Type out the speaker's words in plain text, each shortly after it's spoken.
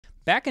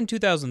Back in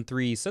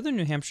 2003, Southern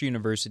New Hampshire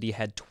University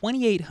had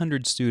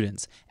 2,800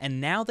 students, and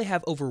now they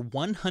have over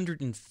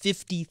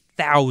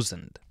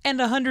 150,000. And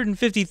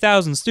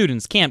 150,000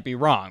 students can't be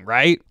wrong,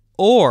 right?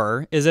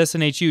 Or is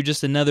SNHU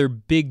just another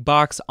big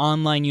box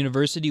online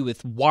university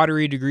with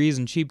watery degrees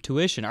and cheap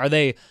tuition? Are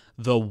they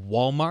the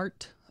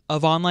Walmart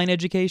of online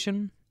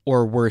education?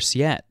 Or worse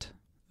yet,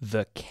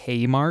 the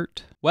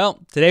Kmart?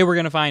 Well, today we're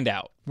going to find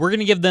out. We're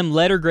going to give them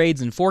letter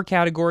grades in 4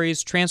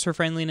 categories: transfer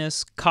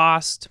friendliness,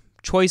 cost,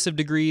 choice of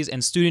degrees,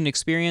 and student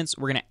experience.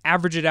 We're going to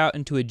average it out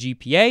into a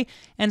GPA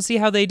and see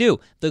how they do.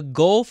 The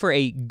goal for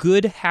a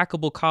good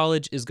hackable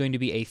college is going to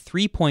be a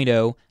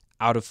 3.0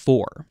 out of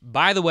 4.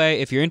 By the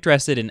way, if you're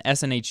interested in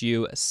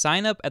SNHU,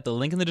 sign up at the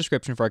link in the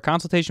description for a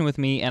consultation with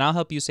me, and I'll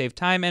help you save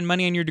time and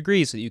money on your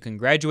degree so that you can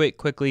graduate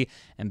quickly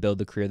and build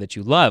the career that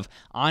you love.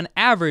 On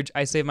average,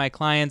 I save my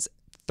clients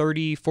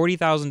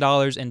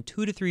 $40,000 and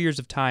 2 to 3 years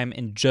of time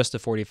in just a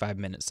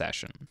 45-minute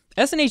session.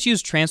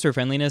 SNHU's transfer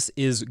friendliness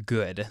is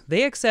good.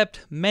 They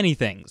accept many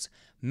things.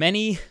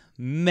 Many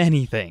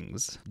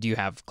things. Do you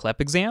have CLEP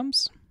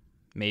exams?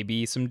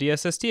 Maybe some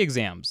DSST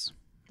exams?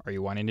 Are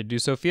you wanting to do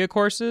Sophia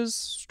courses,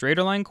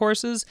 straighter line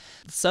courses?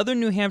 Southern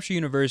New Hampshire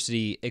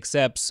University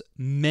accepts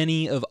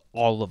many of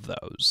all of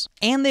those.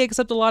 And they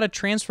accept a lot of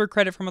transfer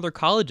credit from other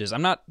colleges.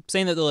 I'm not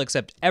saying that they'll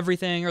accept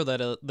everything or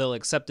that they'll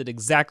accept it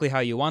exactly how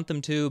you want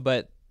them to,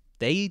 but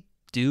they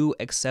do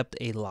accept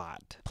a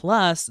lot.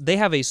 Plus, they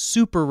have a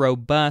super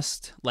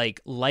robust,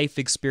 life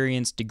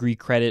experience degree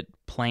credit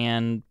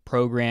plan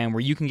program where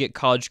you can get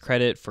college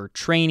credit for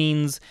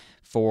trainings,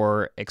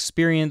 for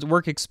experience,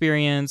 work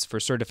experience, for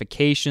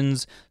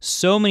certifications,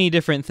 so many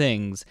different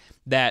things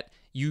that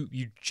you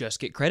just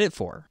get credit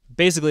for,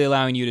 basically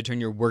allowing you to turn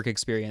your work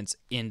experience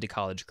into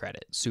college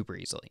credit super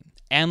easily.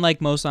 And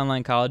like most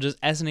online colleges,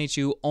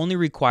 SNHU only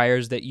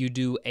requires that you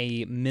do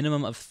a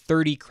minimum of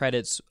 30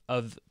 credits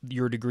of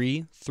your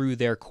degree through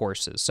their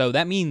courses. So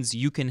that means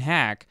you can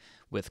hack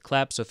with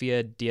CLEP,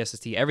 Sophia,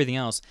 DSST, everything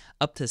else,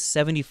 up to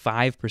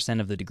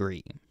 75% of the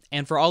degree.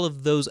 And for all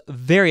of those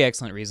very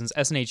excellent reasons,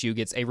 SNHU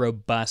gets a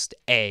robust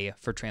A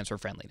for transfer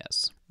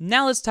friendliness.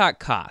 Now let's talk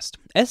cost.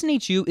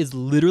 SNHU is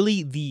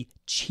literally the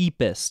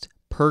cheapest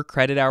per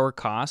credit hour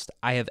cost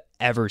I have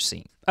ever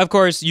seen. Of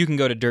course, you can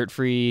go to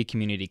dirt-free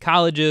community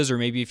colleges, or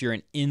maybe if you're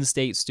an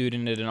in-state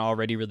student at an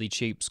already really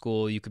cheap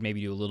school, you could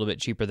maybe do a little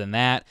bit cheaper than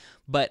that.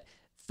 But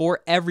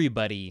for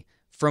everybody,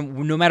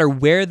 from no matter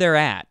where they're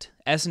at,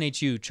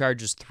 SNHU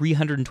charges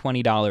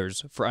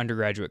 $320 for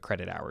undergraduate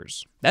credit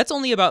hours. That's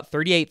only about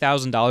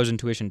 $38,000 in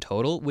tuition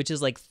total, which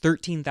is like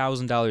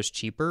 $13,000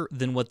 cheaper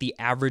than what the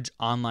average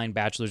online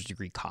bachelor's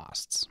degree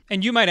costs.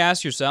 And you might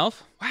ask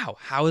yourself, wow,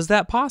 how is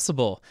that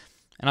possible?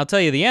 And I'll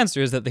tell you the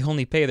answer is that they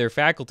only pay their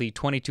faculty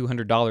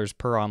 $2,200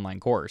 per online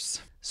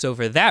course. So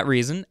for that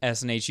reason,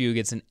 SNHU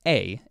gets an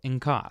A in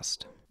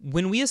cost.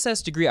 When we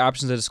assess degree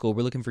options at a school,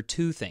 we're looking for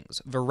 2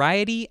 things: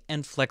 variety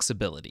and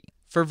flexibility.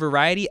 For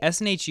variety,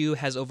 SNHU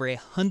has over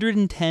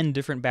 110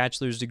 different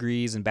bachelor's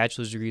degrees and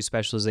bachelor's degree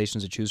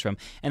specializations to choose from,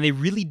 and they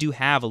really do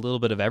have a little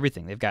bit of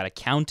everything. They've got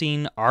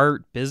accounting,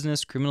 art,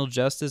 business, criminal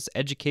justice,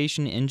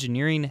 education,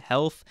 engineering,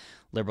 health,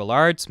 liberal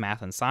arts,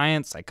 math and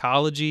science,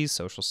 psychology,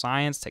 social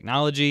science,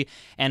 technology,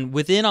 and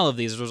within all of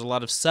these, there's a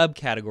lot of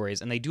subcategories,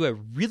 and they do a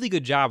really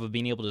good job of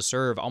being able to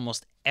serve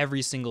almost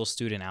every single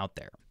student out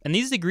there. And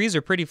these degrees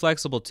are pretty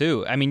flexible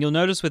too. I mean, you'll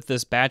notice with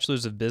this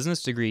Bachelor's of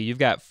Business degree, you've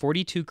got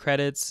 42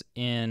 credits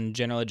in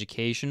general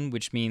education,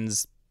 which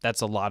means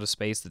that's a lot of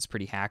space that's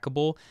pretty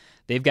hackable.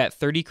 They've got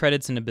 30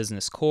 credits in a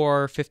business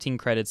core, 15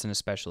 credits in a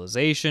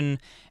specialization,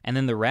 and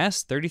then the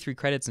rest, 33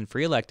 credits in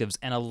free electives.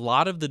 And a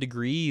lot of the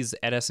degrees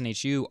at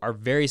SNHU are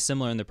very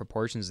similar in the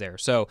proportions there.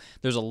 So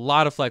there's a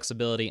lot of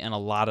flexibility and a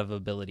lot of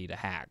ability to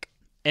hack.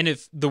 And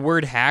if the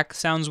word hack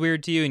sounds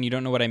weird to you and you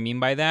don't know what I mean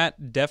by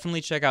that,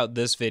 definitely check out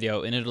this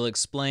video and it'll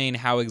explain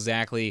how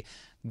exactly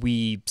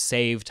we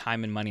save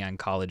time and money on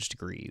college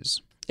degrees.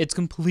 It's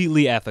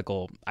completely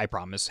ethical, I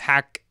promise.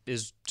 Hack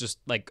is just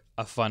like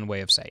a fun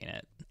way of saying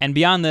it. And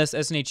beyond this,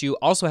 SNHU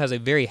also has a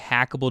very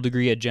hackable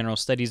degree, a general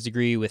studies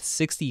degree with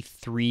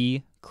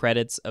 63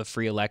 credits of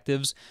free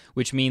electives,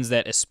 which means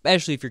that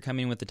especially if you're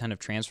coming with a ton of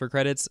transfer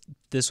credits,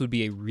 this would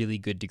be a really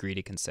good degree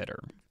to consider.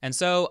 And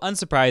so,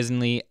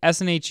 unsurprisingly,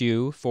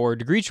 SNHU for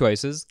degree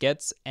choices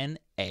gets an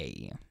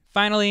A.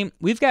 Finally,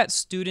 we've got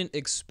student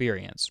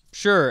experience.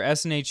 Sure,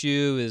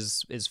 SNHU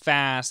is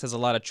fast, has a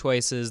lot of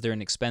choices, they're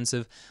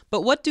inexpensive,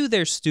 but what do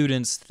their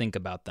students think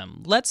about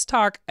them? Let's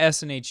talk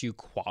SNHU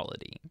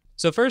quality.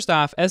 So first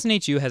off,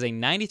 SNHU has a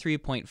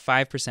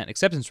 93.5%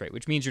 acceptance rate,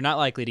 which means you're not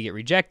likely to get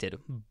rejected,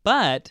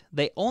 but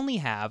they only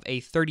have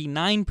a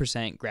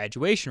 39%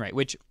 graduation rate,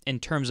 which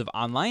in terms of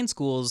online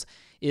schools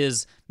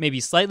is maybe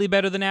slightly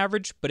better than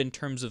average, but in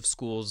terms of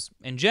schools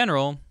in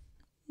general,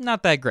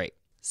 not that great.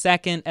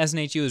 Second,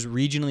 SNHU is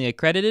regionally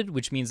accredited,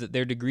 which means that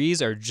their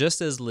degrees are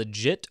just as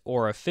legit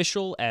or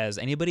official as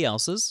anybody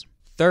else's.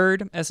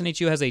 Third,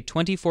 SNHU has a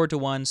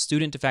 24-to-1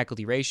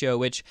 student-to-faculty ratio,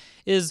 which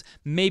is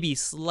maybe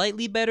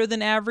slightly better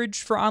than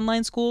average for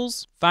online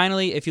schools.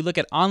 Finally, if you look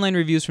at online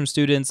reviews from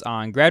students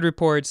on grad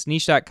reports,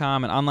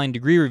 niche.com, and online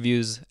degree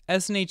reviews,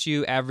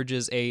 SNHU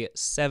averages a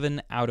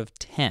 7 out of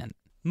 10.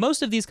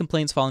 Most of these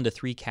complaints fall into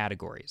 3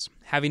 categories: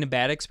 having a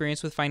bad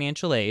experience with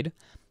financial aid,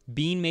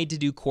 being made to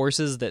do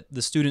courses that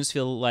the students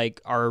feel like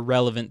are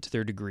irrelevant to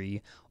their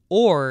degree,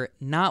 or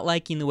not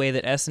liking the way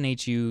that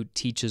SNHU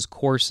teaches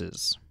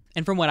courses.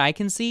 And from what I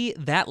can see,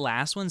 that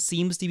last one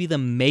seems to be the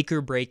make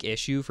or break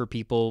issue for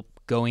people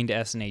going to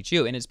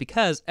SNHU. And it's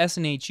because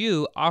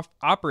SNHU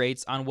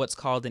operates on what's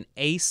called an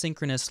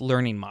asynchronous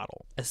learning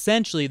model.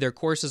 Essentially, their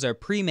courses are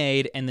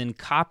pre-made and then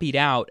copied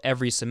out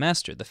every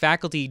semester. The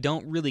faculty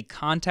don't really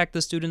contact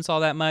the students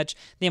all that much.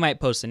 They might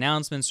post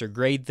announcements or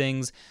grade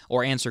things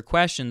or answer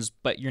questions,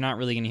 but you're not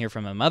really going to hear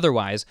from them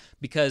otherwise,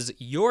 because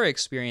your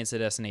experience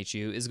at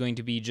SNHU is going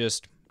to be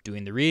just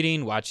doing the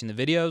reading, watching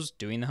the videos,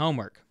 doing the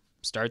homework.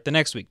 Start the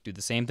next week, do the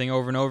same thing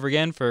over and over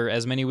again for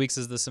as many weeks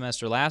as the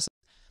semester lasts,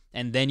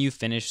 and then you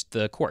finish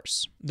the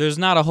course. There's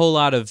not a whole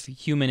lot of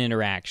human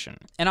interaction.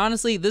 And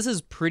honestly, this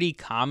is pretty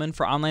common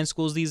for online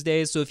schools these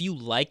days, so if you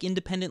like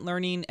independent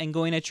learning and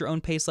going at your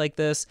own pace like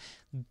this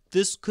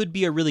could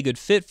be a really good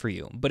fit for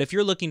you. But if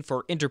you're looking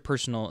for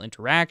interpersonal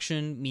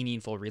interaction,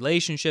 meaningful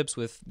relationships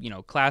with,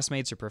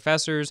 classmates or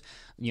professors,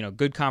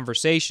 good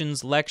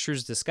conversations,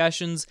 lectures,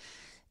 discussions,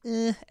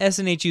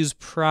 SNHU's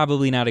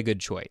probably not a good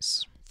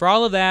choice. For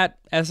all of that,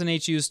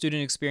 SNHU's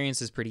student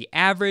experience is pretty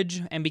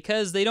average, and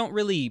because they don't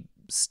really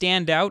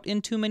stand out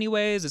in too many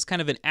ways, it's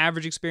kind of an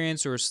average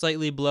experience or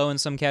slightly below in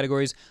some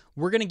categories,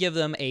 we're going to give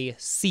them a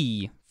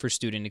C for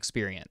student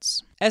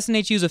experience.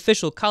 SNHU's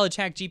official College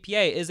Hack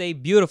GPA is a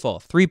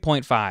beautiful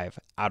 3.5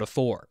 out of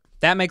 4.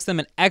 That makes them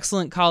an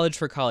excellent college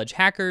for college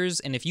hackers,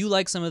 and if you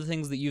like some of the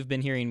things that you've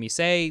been hearing me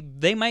say,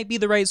 they might be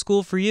the right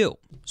school for you.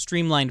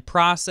 Streamlined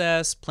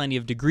process, plenty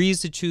of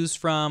degrees to choose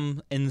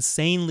from,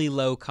 insanely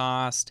low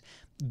cost.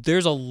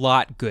 There's a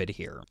lot good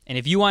here. And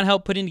if you want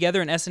help putting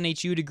together an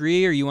SNHU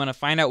degree, or you want to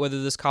find out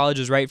whether this college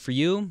is right for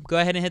you, go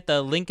ahead and hit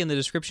the link in the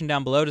description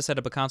down below to set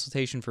up a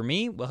consultation for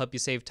me. We'll help you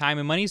save time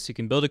and money so you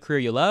can build a career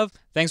you love.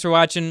 Thanks for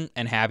watching,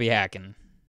 and happy hacking.